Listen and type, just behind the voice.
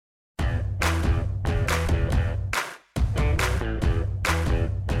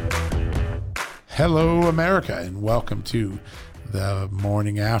Hello, America, and welcome to the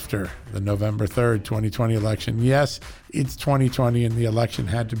morning after the November 3rd, 2020 election. Yes, it's 2020, and the election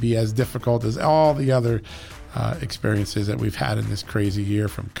had to be as difficult as all the other experiences that we've had in this crazy year,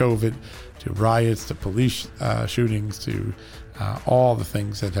 from COVID to riots to police shootings to all the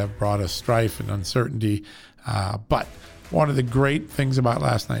things that have brought us strife and uncertainty. But one of the great things about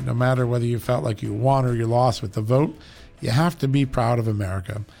last night, no matter whether you felt like you won or you lost with the vote, you have to be proud of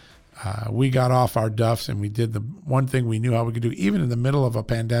America. We got off our duffs and we did the one thing we knew how we could do. Even in the middle of a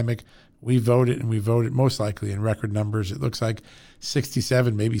pandemic, we voted, and we voted most likely in record numbers. It looks like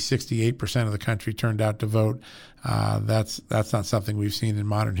 67, maybe 68% of the country turned out to vote. That's not something we've seen in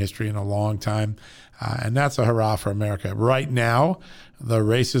modern history in a long time. And that's a hurrah for America. Right now, the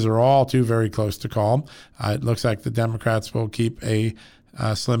races are all too very close to call. It looks like the Democrats will keep a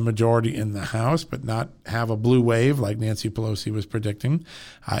slim majority in the House, but not have a blue wave like Nancy Pelosi was predicting.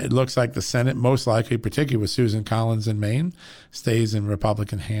 It looks like the Senate, most likely, particularly with Susan Collins in Maine, stays in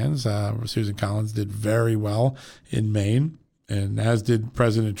Republican hands. Susan Collins did very well in Maine, and as did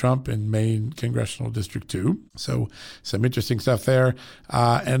President Trump in Maine Congressional District 2. So some interesting stuff there.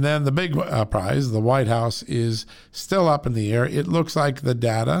 And then the big prize, the White House, is still up in the air. It looks like the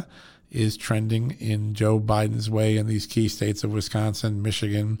data is trending in Joe Biden's way in these key states of Wisconsin,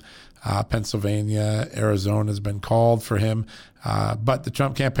 Michigan, Pennsylvania. Arizona has been called for him. But the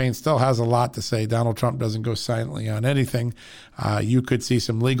Trump campaign still has a lot to say. Donald Trump doesn't go silently on anything. You could see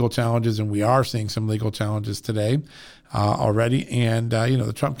some legal challenges, and we are seeing some legal challenges today already. And,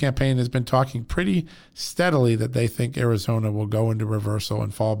 the Trump campaign has been talking pretty steadily that they think Arizona will go into reversal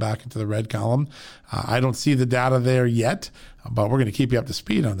and fall back into the red column. I don't see the data there yet, but we're going to keep you up to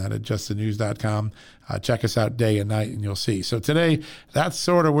speed on that at justthenews.com. Check us out day and night, and you'll see. So today, that's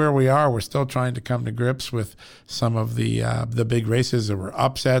sort of where we are. We're still trying to come to grips with some of the big races. There were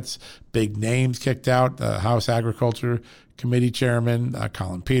upsets, big names kicked out. The House Agriculture Committee Chairman,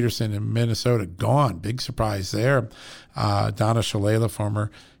 Colin Peterson in Minnesota, gone. Big surprise there. Donna Shalala,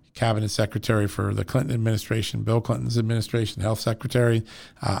 former cabinet secretary for the Clinton administration, Bill Clinton's administration, health secretary,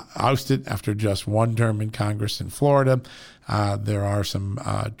 ousted after just one term in Congress in Florida. There are some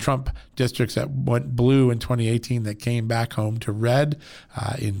Trump districts that went blue in 2018 that came back home to red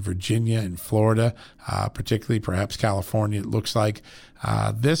in Virginia and Florida, particularly perhaps California. It looks like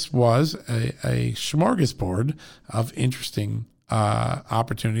this was a smorgasbord of interesting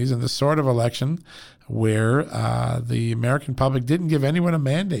opportunities in the sort of election where the American public didn't give anyone a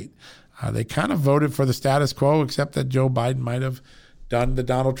mandate. They kind of voted for the status quo, except that Joe Biden might have done the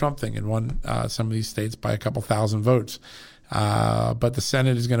Donald Trump thing and won some of these states by a couple thousand votes. But the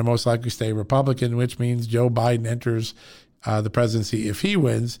Senate is going to most likely stay Republican, which means Joe Biden enters the presidency, if he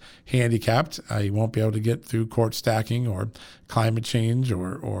wins, handicapped. He won't be able to get through court stacking or climate change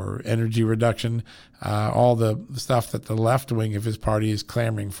or energy reduction, all the stuff that the left wing of his party is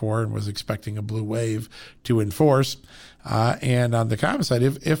clamoring for and was expecting a blue wave to enforce. And on the common side,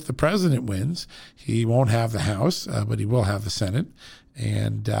 if the president wins, he won't have the House, but he will have the Senate.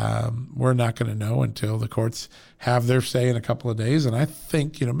 And we're not going to know until the courts have their say in a couple of days. And I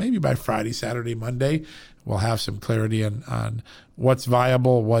think, maybe by Friday, Saturday, Monday, we'll have some clarity on what's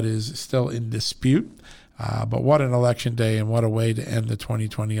viable, what is still in dispute. But what an election day, and what a way to end the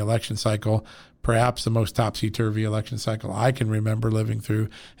 2020 election cycle. Perhaps the most topsy-turvy election cycle I can remember living through,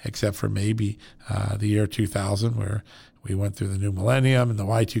 except for maybe the year 2000, where we went through the new millennium and the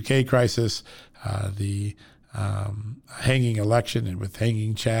Y2K crisis, the hanging election, and with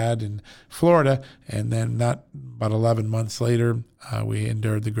hanging Chad in Florida. And then not but 11 months later, we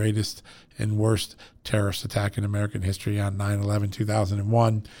endured the greatest and worst terrorist attack in American history on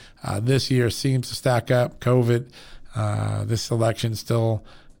 9/11/2001. This year seems to stack up. COVID, this election still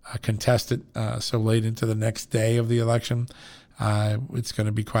contested so late into the next day of the election. It's going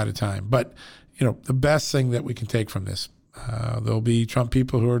to be quite a time. But, the best thing that we can take from this, there'll be Trump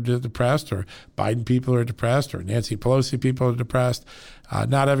people who are depressed, or Biden people who are depressed, or Nancy Pelosi people who are depressed.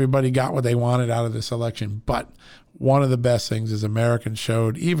 Not everybody got what they wanted out of this election, but one of the best things is Americans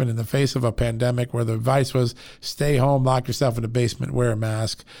showed, even in the face of a pandemic where the advice was stay home, lock yourself in the basement, wear a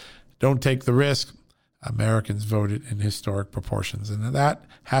mask, don't take the risk, Americans voted in historic proportions. And that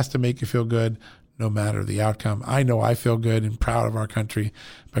has to make you feel good no matter the outcome. I know I feel good and proud of our country,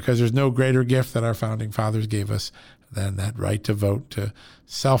 because there's no greater gift that our founding fathers gave us than that right to vote, to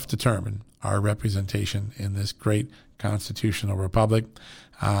self-determine our representation in this great constitutional republic.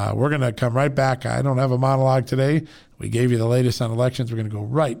 We're going to come right back. I don't have a monologue today. We gave you the latest on elections. We're going to go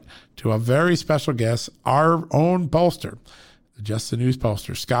right to a very special guest, our own pollster, Just the News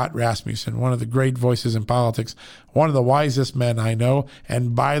pollster, Scott Rasmussen, one of the great voices in politics, one of the wisest men I know.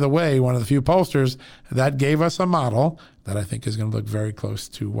 And by the way, one of the few pollsters that gave us a model that I think is going to look very close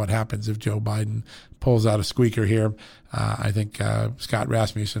to what happens if Joe Biden pulls out a squeaker here. I think Scott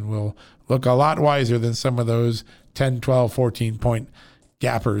Rasmussen will look a lot wiser than some of those 10, 12, 14-point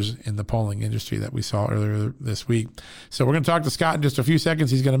gappers in the polling industry that we saw earlier this week. So we're going to talk to Scott in just a few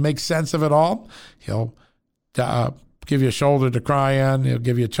seconds. He's going to make sense of it all. He'll give you a shoulder to cry on. He'll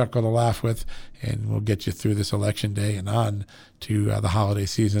give you a chuckle to laugh with, and we'll get you through this election day and on to the holiday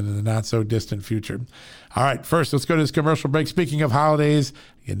season in the not so distant future. All right, first, let's go to this commercial break. Speaking of holidays,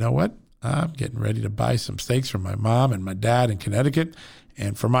 you know what? I'm getting ready to buy some steaks for my mom and my dad in Connecticut,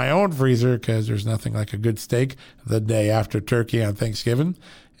 and for my own freezer, because there's nothing like a good steak the day after turkey on Thanksgiving.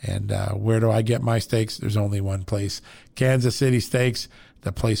 And where do I get my steaks? There's only one place, Kansas City Steaks,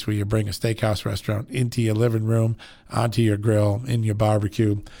 the place where you bring a steakhouse restaurant into your living room, onto your grill, in your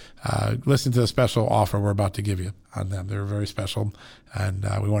barbecue. Listen to the special offer we're about to give you on them. They're very special, and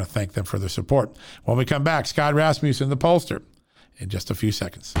we want to thank them for their support. When we come back, Scott Rasmussen, the pollster, in just a few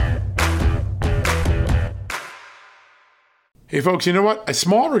seconds. Hey, folks, you know what? A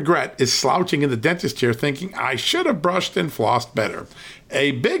small regret is slouching in the dentist chair thinking, I should have brushed and flossed better.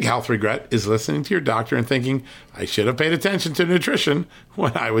 A big health regret is listening to your doctor and thinking, I should have paid attention to nutrition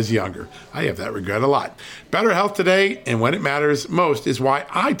when I was younger. I have that regret a lot. Better health today, and when it matters most, is why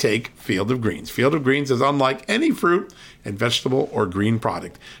I take Field of Greens. Field of Greens is unlike any fruit and vegetable or green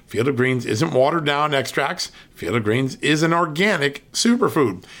product. Field of Greens isn't watered down extracts. Field of Greens is an organic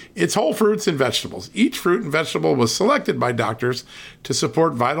superfood. It's whole fruits and vegetables. Each fruit and vegetable was selected by doctors to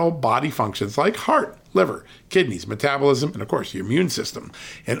support vital body functions like heart, liver, kidneys, metabolism, and of course your immune system.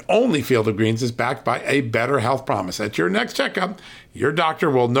 And only Field of Greens is backed by a better health promise. At your next checkup, your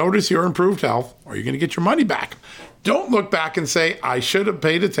doctor will notice your improved health, or you're going to get your money back. Don't look back and say, I should have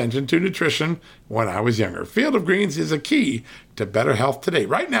paid attention to nutrition when I was younger. Field of Greens is a key to better health today,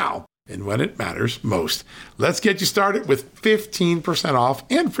 right now, and when it matters most. Let's get you started with 15% off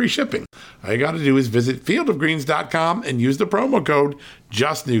and free shipping. All you got to do is visit fieldofgreens.com and use the promo code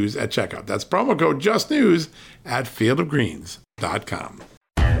JUSTNEWS at checkout. That's promo code JUSTNEWS at fieldofgreens.com.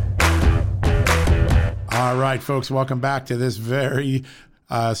 All right, folks, welcome back to this very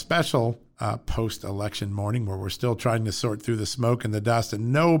special post-election morning where we're still trying to sort through the smoke and the dust,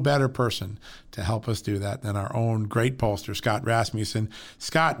 and no better person to help us do that than our own great pollster, Scott Rasmussen.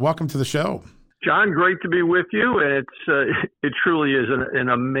 Scott, welcome to the show. John, great to be with you, and it truly is an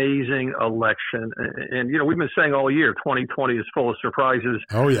amazing election. And, you know, we've been saying all year, 2020 is full of surprises.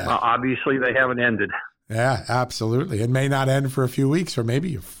 Oh, yeah. Obviously, they haven't ended. Yeah, absolutely. It may not end for a few weeks or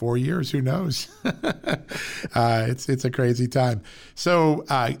maybe 4 years. Who knows? It's a crazy time. So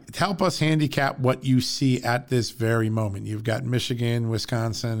help us handicap what you see at this very moment. You've got Michigan,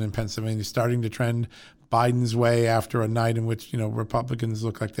 Wisconsin, and Pennsylvania starting to trend Biden's way after a night in which, you know, Republicans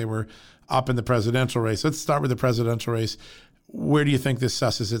looked like they were up in the presidential race. Let's start with the presidential race. Where do you think this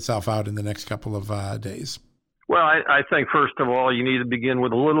susses itself out in the next couple of days? Well, I think, first of all, you need to begin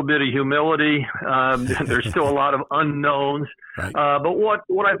with a little bit of humility. There's still a lot of unknowns. Right. But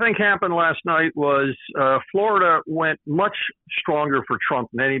what I think happened last night was Florida went much stronger for Trump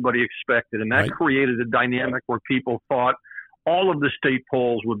than anybody expected, and that created a dynamic where people thought all of the state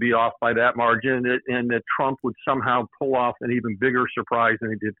polls would be off by that margin, and that Trump would somehow pull off an even bigger surprise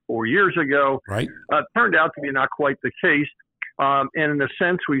than he did 4 years ago. Right. Turned out to be not quite the case. And in a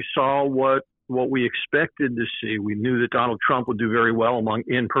sense, we saw what we expected to see. We knew that Donald Trump would do very well among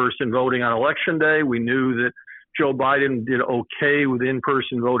in-person voting on Election Day. We knew that Joe Biden did okay with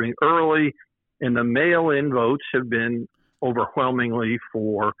in-person voting early, and the mail-in votes have been overwhelmingly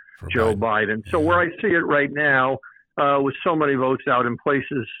for Joe Biden. So where I see it right now, with so many votes out in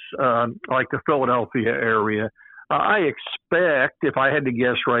places like the Philadelphia area, I expect, if I had to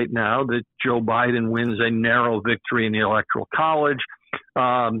guess right now, that Joe Biden wins a narrow victory in the Electoral College.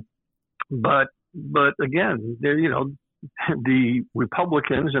 But again, the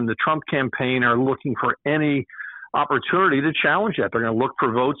Republicans and the Trump campaign are looking for any opportunity to challenge that. They're going to look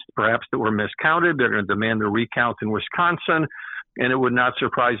for votes perhaps that were miscounted. They're going to demand a recount in Wisconsin. And it would not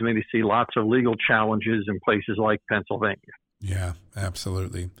surprise me to see lots of legal challenges in places like Pennsylvania. Yeah,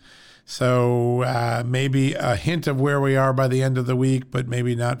 absolutely. So maybe a hint of where we are by the end of the week, but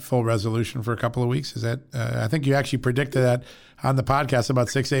maybe not full resolution for a couple of weeks. Is that? I think you actually predicted that on the podcast about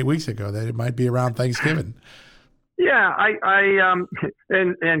 6-8 weeks ago, that it might be around Thanksgiving. Yeah,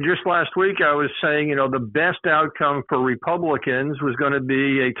 and just last week I was saying, the best outcome for Republicans was going to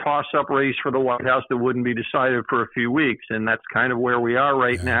be a toss-up race for the White House that wouldn't be decided for a few weeks, and that's kind of where we are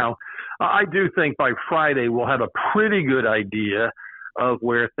right now. I do think by Friday we'll have a pretty good idea of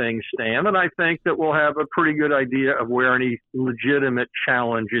where things stand, and I think that we'll have a pretty good idea of where any legitimate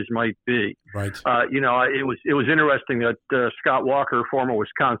challenges might be. Right. It was interesting that Scott Walker, former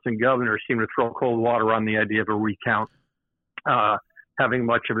Wisconsin governor, seemed to throw cold water on the idea of a recount having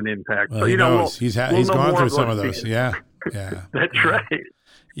much of an impact. Well, so, he's gone through some of those. Yeah. That's right.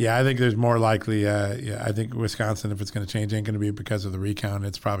 Yeah, I think there's more likely. I think Wisconsin, if it's going to change, ain't going to be because of the recount.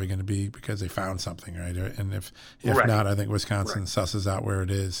 It's probably going to be because they found something, right? And if right. not, I think Wisconsin susses out where it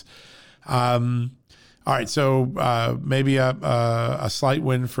is. All right, so maybe a slight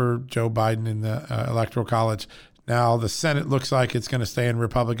win for Joe Biden in the Electoral College. Now the Senate looks like it's going to stay in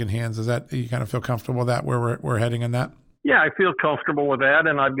Republican hands. Is that, you kind of feel comfortable with that, where we're heading on that? Yeah, I feel comfortable with that,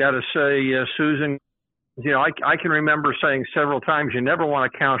 and I've got to say, Susan. I can remember saying several times, you never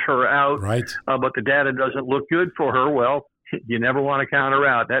want to count her out, right? But the data doesn't look good for her. Well, you never want to count her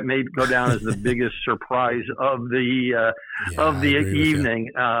out. That may go down as the biggest surprise of the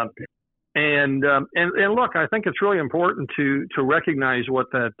evening. And look, I think it's really important to recognize what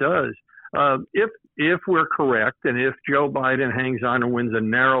that does. If we're correct, and if Joe Biden hangs on and wins a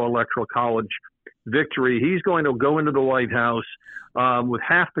narrow Electoral College victory, he's going to go into the White House with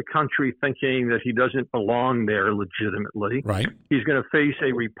half the country thinking that he doesn't belong there legitimately. Right. He's going to face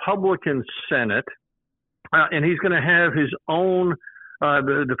a Republican Senate, and he's going to have his own,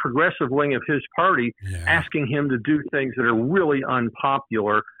 the progressive wing of his party, asking him to do things that are really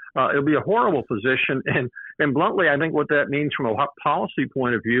unpopular. It'll be a horrible position. And bluntly, I think what that means from a policy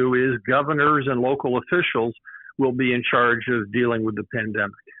point of view is governors and local officials will be in charge of dealing with the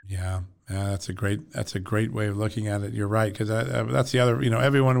pandemic. Yeah. That's a great way of looking at it. You're right, because that's the other.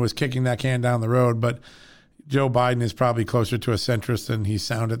 Everyone was kicking that can down the road, but Joe Biden is probably closer to a centrist than he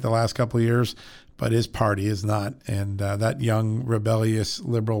sounded the last couple of years, but his party is not, and that young rebellious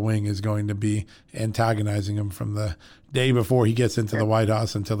liberal wing is going to be antagonizing him from the day before he gets into the White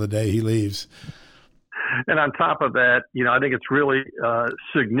House until the day he leaves. And on top of that, I think it's really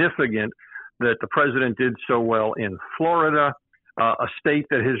significant that the president did so well in Florida. A state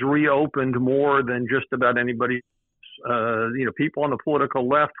that has reopened more than just about anybody. People on the political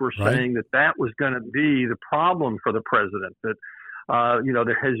left were saying that was going to be the problem for the president, that,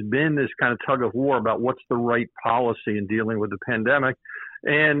 there has been this kind of tug of war about what's the right policy in dealing with the pandemic.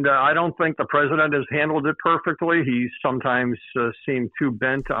 And I don't think the president has handled it perfectly. He sometimes seemed too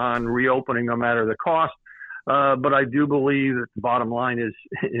bent on reopening no matter the cost. But I do believe that the bottom line is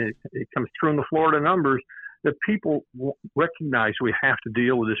it comes through in the Florida numbers, that people recognize we have to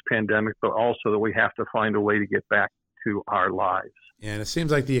deal with this pandemic, but also that we have to find a way to get back to our lives. And it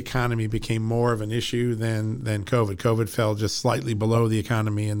seems like the economy became more of an issue than COVID. COVID fell just slightly below the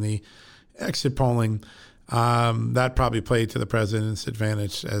economy in the exit polling. That probably played to the president's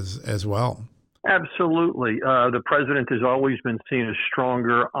advantage as well. Absolutely. The president has always been seen as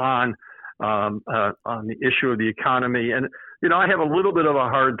stronger on the issue of the economy. And, I have a little bit of a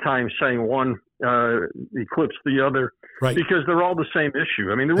hard time saying one eclipse the other, because they're all the same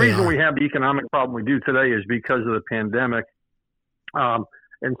issue. I mean, the reason we have the economic problem we do today is because of the pandemic.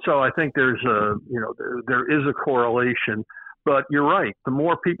 And so I think there is a correlation. But you're right. The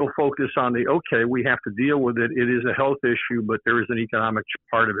more people focus on we have to deal with it. It is a health issue, but there is an economic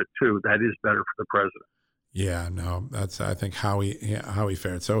part of it too. That is better for the president. Yeah, no, that's, I think, how he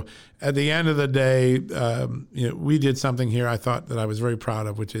fared. So at the end of the day, we did something here I thought that I was very proud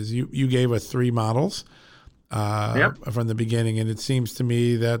of, which is you gave us 3 models from the beginning, and it seems to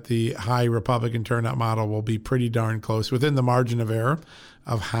me that the high Republican turnout model will be pretty darn close within the margin of error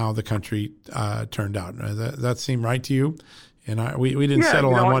of how the country turned out. Does that seem right to you? And we didn't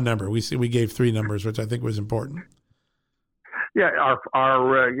settle on one number. We gave 3 numbers, which I think was important. Yeah,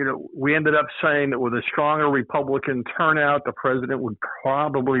 we ended up saying that with a stronger Republican turnout, the president would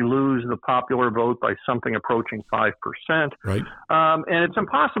probably lose the popular vote by something approaching 5%. Right. And it's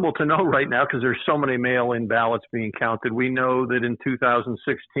impossible to know right now because there's so many mail-in ballots being counted. We know that in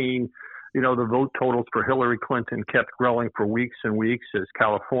 2016, the vote totals for Hillary Clinton kept growing for weeks and weeks as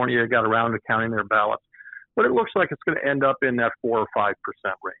California got around to counting their ballots. But it looks like it's going to end up in that 4 or 5%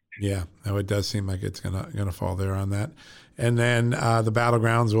 range. Yeah, no, it does seem like it's gonna fall there on that. And then the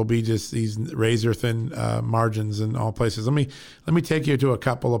battlegrounds will be just these razor thin margins in all places. Let me take you to a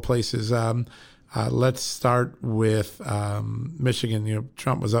couple of places. Let's start with Michigan.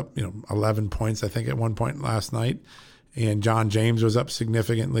 Trump was up 11 points, I think, at one point last night, and John James was up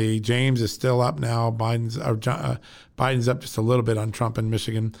significantly. James is still up now. Biden's up just a little bit on Trump in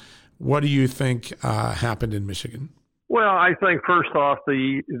Michigan. What do you think happened in Michigan? Well, I think first off,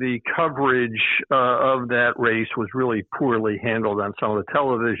 the coverage of that race was really poorly handled on some of the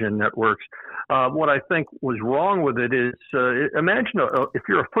television networks. What I think was wrong with it is, imagine if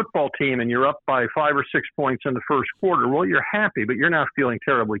you're a football team and you're up by 5 or 6 points in the first quarter. Well, you're happy, but you're not feeling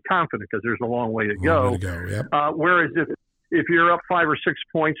terribly confident because there's a long way to go. Yep. Whereas if you're up 5 or 6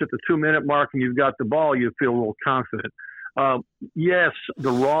 points at the 2-minute mark and you've got the ball, you feel a little confident. Yes,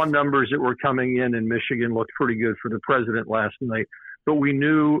 the raw numbers that were coming in Michigan looked pretty good for the president last night, but we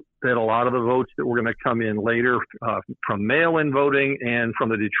knew that a lot of the votes that were going to come in later from mail-in voting and from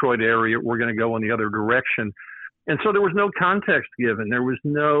the Detroit area were going to go in the other direction. And so there was no context given. There was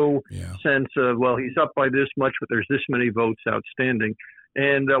no sense of, well, he's up by this much, but there's this many votes outstanding.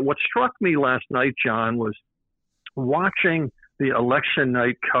 And what struck me last night, John, was watching the election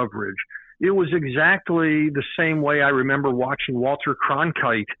night coverage. It was exactly the same way I remember watching Walter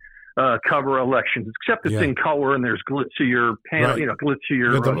Cronkite cover elections, except it's in color and there's glitzier panel,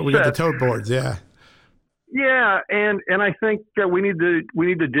 glitzier. We got the tote boards, Yeah, and I think we need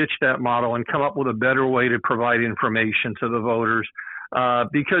to ditch that model and come up with a better way to provide information to the voters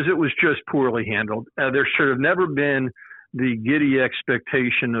because it was just poorly handled. There should have never been the giddy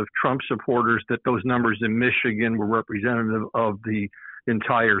expectation of Trump supporters that those numbers in Michigan were representative of the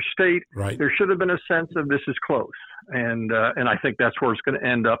entire state. Right. There should have been a sense of this is close, and I think that's where it's going to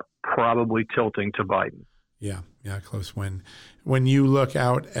end up, probably tilting to Biden. Yeah, close win. When you look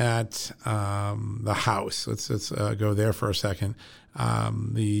out at the House, let's go there for a second.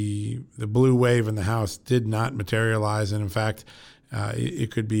 The blue wave in the House did not materialize, and in fact,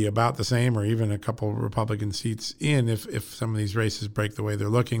 it could be about the same or even a couple Republican seats in if some of these races break the way they're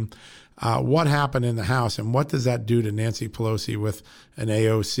looking. What happened in the House, and what does that do to Nancy Pelosi with an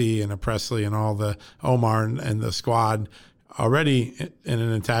AOC and a Presley and all the Omar and the squad already in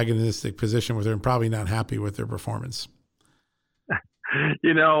an antagonistic position with her and probably not happy with their performance?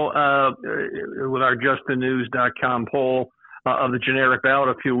 With our justthenews.com poll of the generic ballot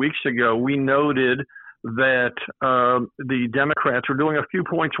a few weeks ago, we noted that the Democrats were doing a few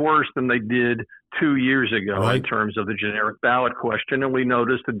points worse than they did 2 years ago in terms of the generic ballot question. And we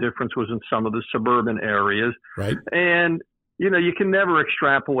noticed the difference was in some of the suburban areas. Right. And, you can never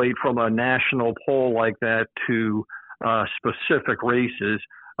extrapolate from a national poll like that to specific races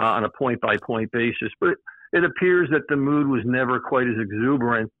on a point-by-point basis. But it appears that the mood was never quite as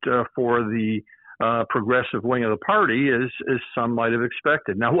exuberant for the progressive wing of the party as some might have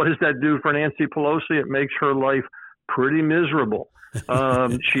expected. Now, what does that do for Nancy Pelosi? It makes her life pretty miserable.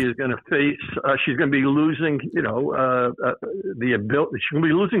 She is going to face. She's going to be losing. The ability. She's going to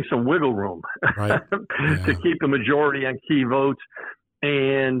be losing some wiggle room to keep the majority on key votes,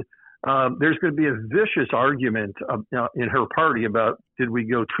 and there's going to be a vicious argument in her party about did we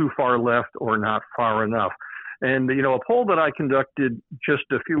go too far left or not far enough. And, a poll that I conducted just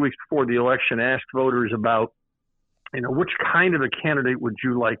a few weeks before the election asked voters about, which kind of a candidate would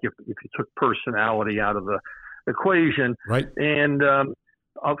you like if you took personality out of the equation. Right. And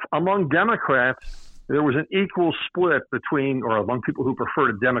among Democrats, there was an equal split among people who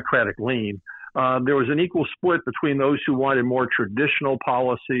preferred a Democratic lean, there was an equal split between those who wanted more traditional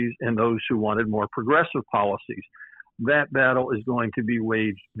policies and those who wanted more progressive policies. That battle is going to be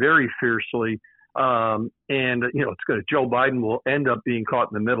waged very fiercely. Joe Biden will end up being caught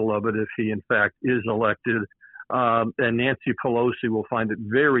in the middle of it if he, in fact, is elected. And Nancy Pelosi will find it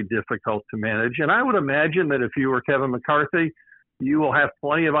very difficult to manage. And I would imagine that if you were Kevin McCarthy, you will have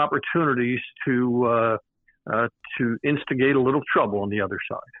plenty of opportunities to instigate a little trouble on the other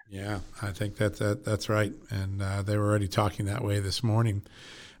side. Yeah, I think that's right. And they were already talking that way this morning.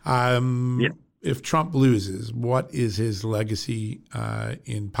 If Trump loses, what is his legacy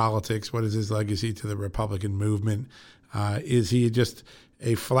in politics? What is his legacy to the Republican movement? Is he just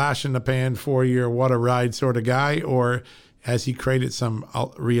a flash in the pan 4-year, what a ride sort of guy, or has he created some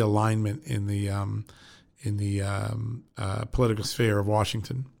realignment in the political sphere of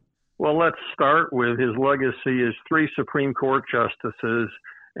Washington? Well, let's start with his legacy is 3 Supreme Court justices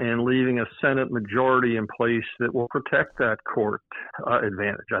and leaving a Senate majority in place that will protect that court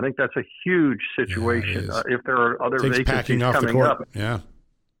advantage. I think that's a huge situation. If there are other vacancies coming up. Yeah.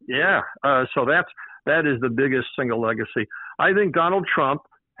 So that is the biggest single legacy. I think Donald Trump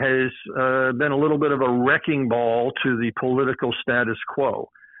has been a little bit of a wrecking ball to the political status quo.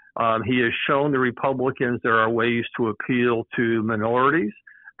 He has shown the Republicans there are ways to appeal to minorities.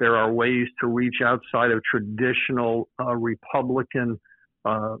 There are ways to reach outside of traditional Republican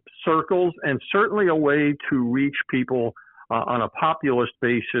circles, and certainly a way to reach people on a populist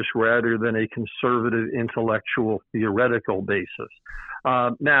basis rather than a conservative, intellectual, theoretical basis.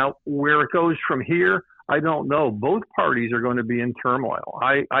 Now, where it goes from here, I don't know. Both parties are going to be in turmoil.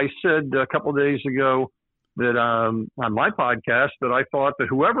 I said a couple of days ago that on my podcast that I thought that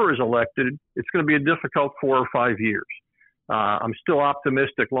whoever is elected, it's going to be a difficult 4 or 5 years. I'm still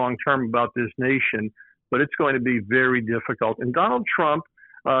optimistic long term about this nation, but it's going to be very difficult. And Donald Trump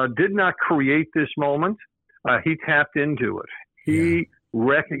did not create this moment. He tapped into it. He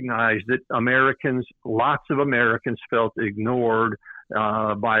recognized that lots of Americans felt ignored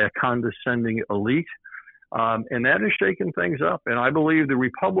by a condescending elite. And that has shaken things up. And I believe the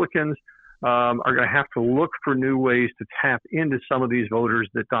Republicans are going to have to look for new ways to tap into some of these voters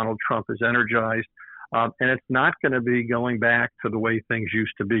that Donald Trump has energized. And it's not going to be going back to the way things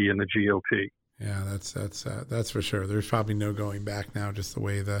used to be in the GOP. Yeah, that's for sure. There's probably no going back now, just the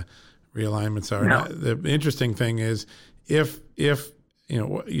way the realignments are. No. The interesting thing is if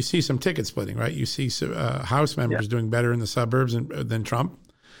you see some ticket splitting, right? You see House members doing better in the suburbs than Trump.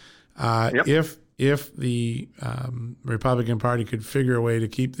 If the Republican Party could figure a way to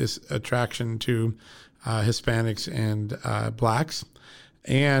keep this attraction to Hispanics and blacks,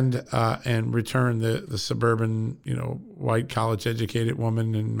 and return the suburban, white college-educated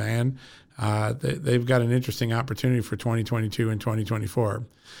woman and man, they've got an interesting opportunity for 2022 and 2024.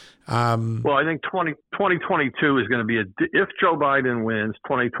 Well, I think 2022 is going to be if Joe Biden wins,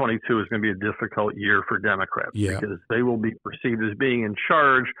 2022 is going to be a difficult year for Democrats because they will be perceived as being in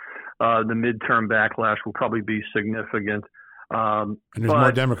charge. The midterm backlash will probably be significant. And there's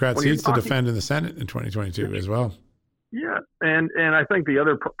more Democrat seats to defend in the Senate in 2022 as well. Yeah, and I think the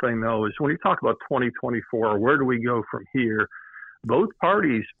other thing, though, is when you talk about 2024, where do we go from here? Both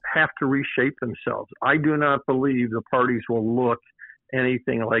parties have to reshape themselves. I do not believe the parties will look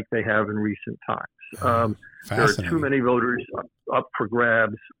anything like they have in recent times. There are too many voters up for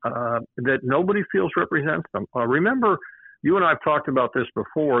grabs that nobody feels represents them. Remember, you and I have talked about this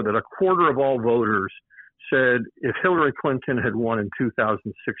before, that a quarter of all voters said if Hillary Clinton had won in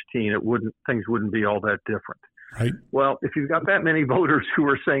 2016, things wouldn't be all that different. Right. Well, if you've got that many voters who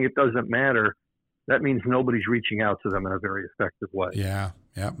are saying it doesn't matter, that means nobody's reaching out to them in a very effective way. Yeah.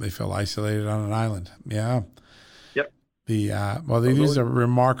 They feel isolated on an island. Yeah. Yep. These are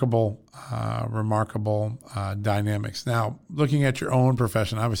remarkable dynamics. Now, looking at your own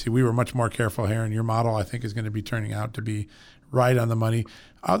profession, obviously we were much more careful here, and your model, I think, is going to be turning out to be right on the money.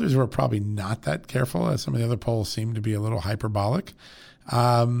 Others were probably not that careful, as some of the other polls seem to be a little hyperbolic.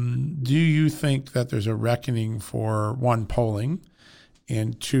 Do you think that there's a reckoning for, one, polling,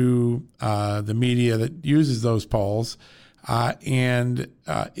 and two, the media that uses those polls? And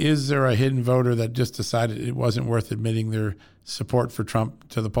is there a hidden voter that just decided it wasn't worth admitting their support for Trump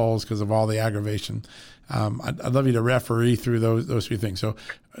to the polls because of all the aggravation? I'd love you to referee through those three things. So,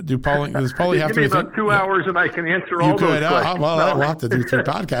 does polling have to be about 2 hours and I can answer all those questions? We'll have to do 3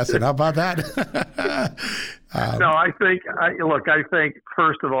 podcasts. And how about that? I think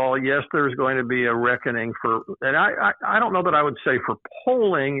first of all, yes, there's going to be a reckoning and I don't know that I would say for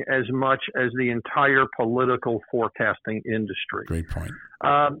polling as much as the entire political forecasting industry. Great point.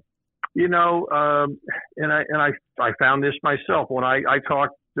 And I found this myself when I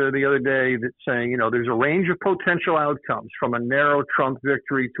talked the other day that saying, there's a range of potential outcomes from a narrow Trump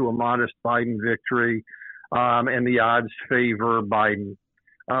victory to a modest Biden victory, and the odds favor Biden.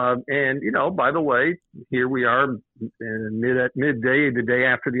 And by the way, here we are at midday, the day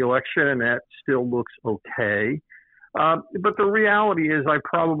after the election, and that still looks okay. But the reality is I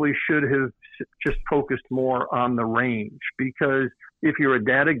probably should have just focused more on the range, because if you're a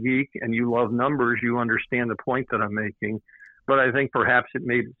data geek and you love numbers, you understand the point that I'm making. But I think perhaps it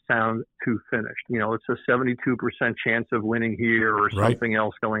made it sound too finished. It's a 72% chance of winning here or something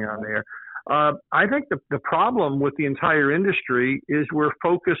else going on there. I think the problem with the entire industry is we're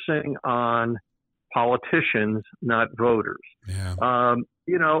focusing on politicians, not voters. Yeah. And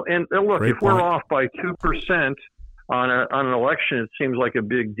look, Great if point. we're off by 2% on an election, it seems like a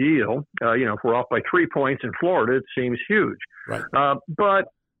big deal. If we're off by 3 points in Florida, it seems huge. Right. But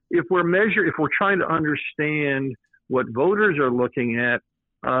if we're trying to understand what voters are looking at,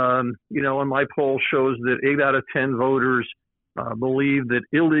 and my poll shows that 8 out of 10 voters believe that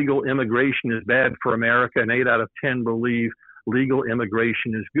illegal immigration is bad for America, and 8 out of 10 believe legal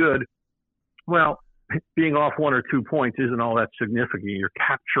immigration is good. Well, being off 1 or 2 points isn't all that significant. You're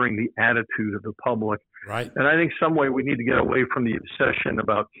capturing the attitude of the public. Right. And I think some way we need to get away from the obsession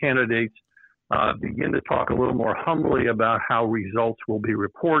about candidates, begin to talk a little more humbly about how results will be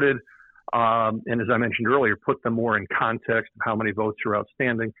reported. and as I mentioned earlier, put them more in context of how many votes are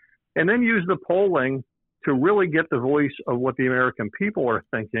outstanding, and then use the polling to really get the voice of what the American people are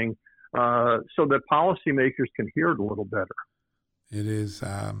thinking, so that policymakers can hear it a little better. It is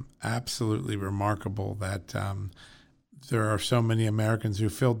absolutely remarkable that there are so many Americans who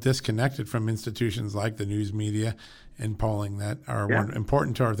feel disconnected from institutions like the news media and polling that are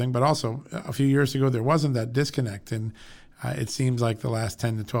important to our thing. But also, a few years ago, there wasn't that disconnect. And it seems like the last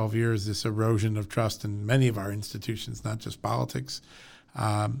 10 to 12 years, this erosion of trust in many of our institutions, not just politics.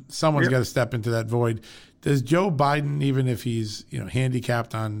 Someone's got to step into that void. Does Joe Biden, even if he's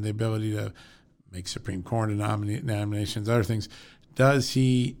handicapped on the ability to make Supreme Court nominations, other things, does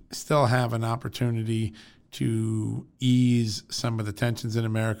he still have an opportunity to ease some of the tensions in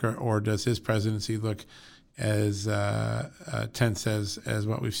America, or does his presidency look as tense as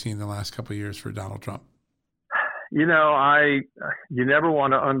what we've seen the last couple of years for Donald Trump? You never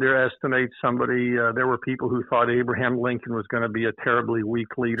want to underestimate somebody. There were people who thought Abraham Lincoln was going to be a terribly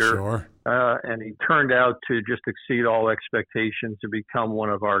weak leader. Sure. And he turned out to just exceed all expectations to become one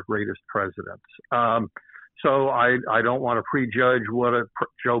of our greatest presidents. So I don't want to prejudge what a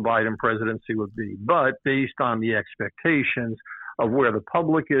Joe Biden presidency would be, but based on the expectations of where the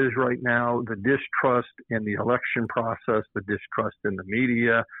public is right now, the distrust in the election process, the distrust in the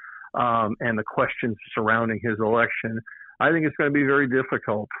media, and the questions surrounding his election, I think it's going to be very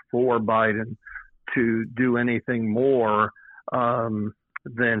difficult for Biden to do anything more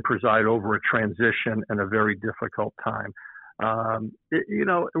than preside over a transition in a very difficult time.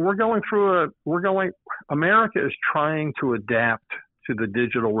 America is trying to adapt to the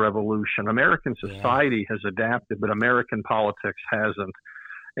digital revolution. American society has adapted, but American politics hasn't.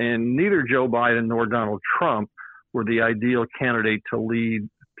 And neither Joe Biden nor Donald Trump were the ideal candidate to lead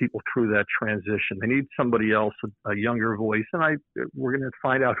people through that transition. They need somebody else, a younger voice, and we're going to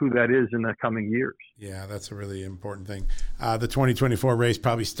find out who that is in the coming years. Yeah, that's a really important thing. The 2024 race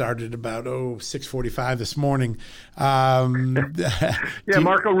probably started about 6:45 this morning. Marco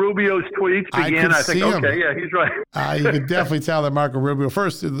Rubio's tweets began. I think, okay, yeah, he's right. You could definitely tell that Marco Rubio,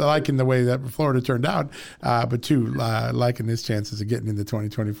 first, liking the way that Florida turned out, but two, liking his chances of getting in the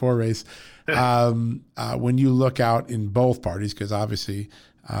 2024 race. When you look out in both parties, because obviously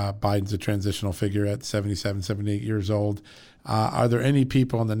Biden's a transitional figure at 77, 78 years old, are there any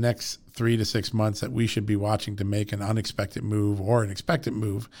people in the next 3 to 6 months that we should be watching to make an unexpected move or an expected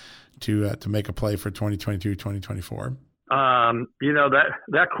move to make a play for 2022, 2024?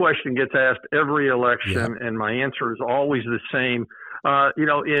 That question gets asked every election, and my answer is always the same.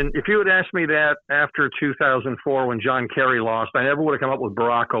 If you had asked me that after 2004 when John Kerry lost, I never would have come up with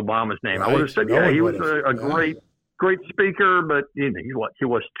Barack Obama's name. Right. I would have said, he was a great speaker, but he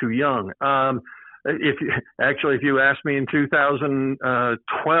was too young. If you asked me in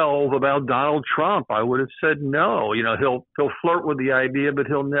 2012 about Donald Trump, I would have said no. He'll flirt with the idea, but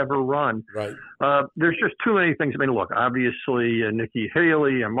he'll never run. Right. There's just too many things. I mean, look, obviously Nikki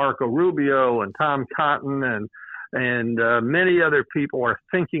Haley and Marco Rubio and Tom Cotton and many other people are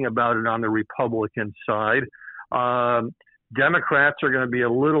thinking about it on the Republican side. Democrats are going to be a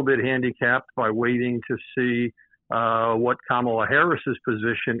little bit handicapped by waiting to see what Kamala Harris's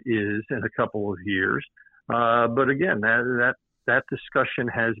position is in a couple of years. But again, that discussion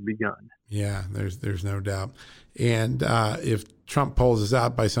has begun. Yeah, there's no doubt. And if Trump pulls us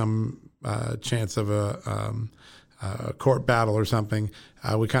out by some chance of a court battle or something,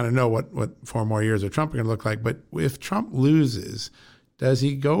 we kind of know what 4 more years of Trump are going to look like. But if Trump loses, does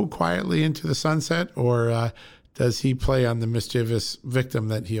he go quietly into the sunset, or does he play on the mischievous victim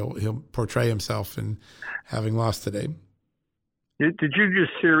that he'll portray himself in having lost today? Did you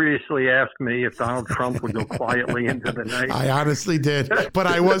just seriously ask me if Donald Trump would go quietly into the night? I honestly did, but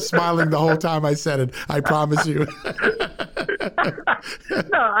I was smiling the whole time I said it. I promise you.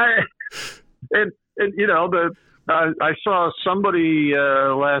 I saw somebody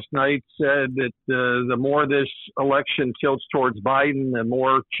last night said that the more this election tilts towards Biden, the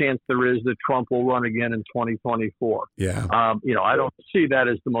more chance there is that Trump will run again in 2024. Yeah. I don't see that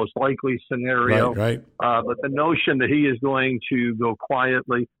as the most likely scenario. Right. But the notion that he is going to go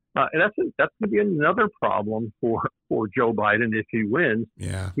quietly, and that's going to be another problem for Joe Biden if he wins.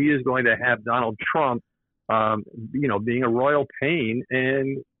 Yeah. He is going to have Donald Trump, being a royal pain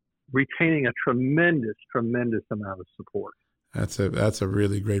and retaining a tremendous amount of support. That's a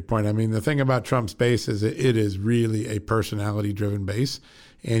really great point. I mean, the thing about Trump's base is it is really a personality-driven base,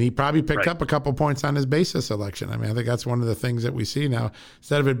 and he probably picked up a couple points on his base this election. I mean, I think that's one of the things that we see now.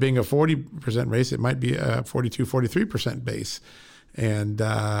 Instead of it being a 40% race, it might be a 42, 43% base. And,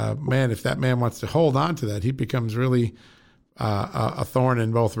 if that man wants to hold on to that, he becomes really a thorn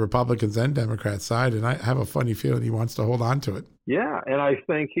in both Republicans and Democrats' side, and I have a funny feeling he wants to hold on to it. Yeah, and I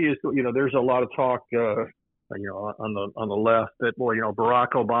think he is. There's a lot of talk, on the left that,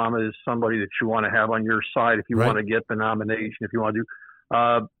 Barack Obama is somebody that you want to have on your side if you want to get the nomination, if you want to.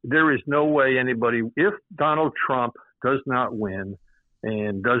 There is no way anybody, if Donald Trump does not win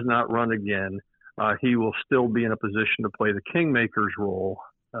and does not run again, he will still be in a position to play the kingmaker's role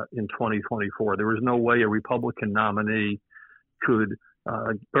in 2024. There is no way a Republican nominee could,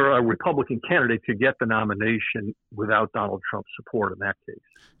 or a Republican candidate could get the nomination without Donald Trump's support in that case.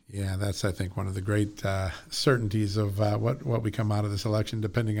 Yeah, that's, I think, one of the great certainties of what we come out of this election,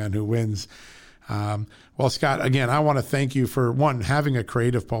 depending on who wins. Well, Scott, again, I want to thank you for, one, having a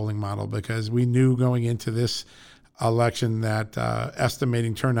creative polling model, because we knew going into this election that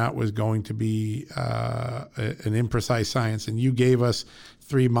estimating turnout was going to be an imprecise science. And you gave us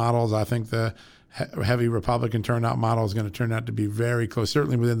 3 models. I think the heavy Republican turnout model is going to turn out to be very close,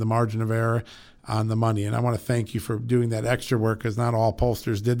 certainly within the margin of error on the money. And I want to thank you for doing that extra work, because not all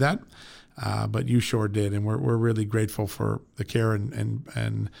pollsters did that, but you sure did. And we're really grateful for the care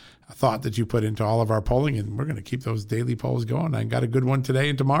and thought that you put into all of our polling. And we're going to keep those daily polls going. I got a good one today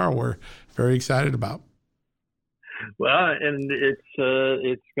and tomorrow we're very excited about. Well, and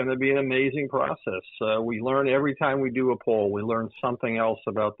it's going to be an amazing process. We learn every time we do a poll. We learn something else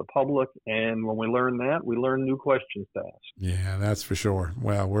about the public, and when we learn that, we learn new questions to ask. Yeah, that's for sure.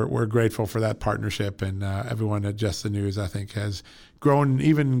 Well, we're grateful for that partnership, and everyone at Just the News, I think, has grown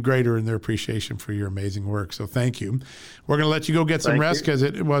even greater in their appreciation for your amazing work. So thank you. We're going to let you go get some rest, because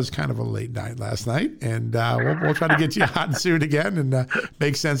it was kind of a late night last night, and we'll try to get you hot and soon again and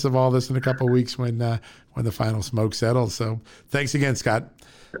make sense of all this in a couple of weeks when the final smoke settles. So thanks again, Scott.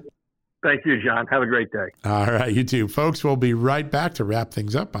 Thank you, John. Have a great day. All right, you too. Folks, we'll be right back to wrap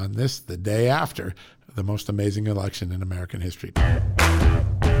things up on this, the day after the most amazing election in American history.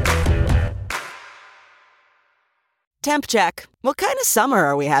 Temp check. What kind of summer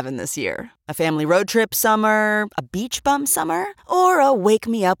are we having this year? A family road trip summer? A beach bum summer? Or a wake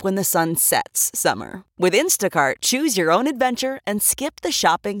me up when the sun sets summer? With Instacart, choose your own adventure and skip the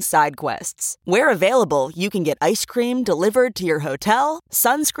shopping side quests. Where available, you can get ice cream delivered to your hotel,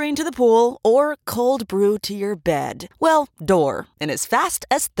 sunscreen to the pool, or cold brew to your bed. Well, door, in as fast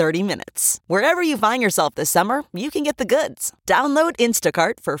as 30 minutes. Wherever you find yourself this summer, you can get the goods. Download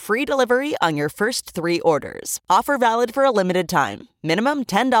Instacart for free delivery on your first 3 orders. Offer valid for a limited time. Minimum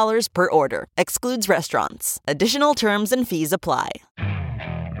 $10 per order. Excludes restaurants. Additional terms and fees apply.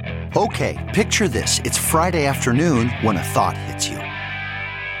 Okay, picture this. It's Friday afternoon when a thought hits you.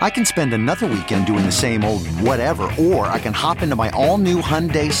 I can spend another weekend doing the same old whatever, or I can hop into my all-new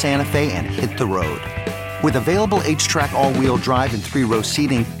Hyundai Santa Fe and hit the road. With available H-Track all-wheel drive and 3-row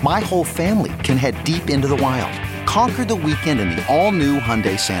seating, my whole family can head deep into the wild. Conquer the weekend in the all-new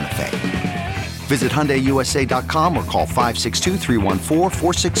Hyundai Santa Fe. Visit HyundaiUSA.com or call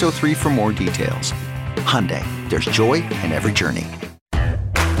 562-314-4603 for more details. Hyundai, there's joy in every journey.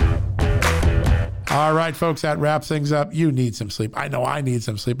 All right, folks, that wraps things up. You need some sleep. I know I need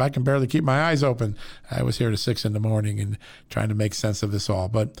some sleep. I can barely keep my eyes open. I was here to 6 a.m. and trying to make sense of this all.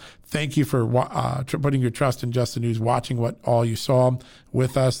 But thank you for putting your trust in Just the News, watching what all you saw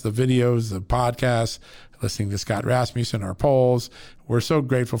with us, the videos, the podcasts, listening to Scott Rasmussen, our polls. We're so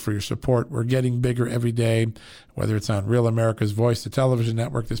grateful for your support. We're getting bigger every day, whether it's on Real America's Voice, the television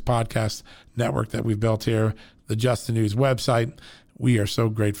network, this podcast network that we've built here, the Just the News website. We are so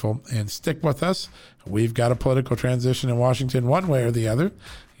grateful, and stick with us. We've got a political transition in Washington one way or the other.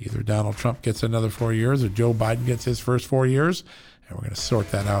 Either Donald Trump gets another 4 years or Joe Biden gets his first 4 years, and we're going to sort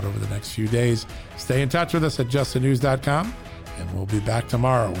that out over the next few days. Stay in touch with us at justthenews.com, and we'll be back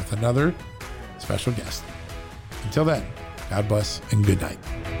tomorrow with another special guest. Until then, God bless and good night.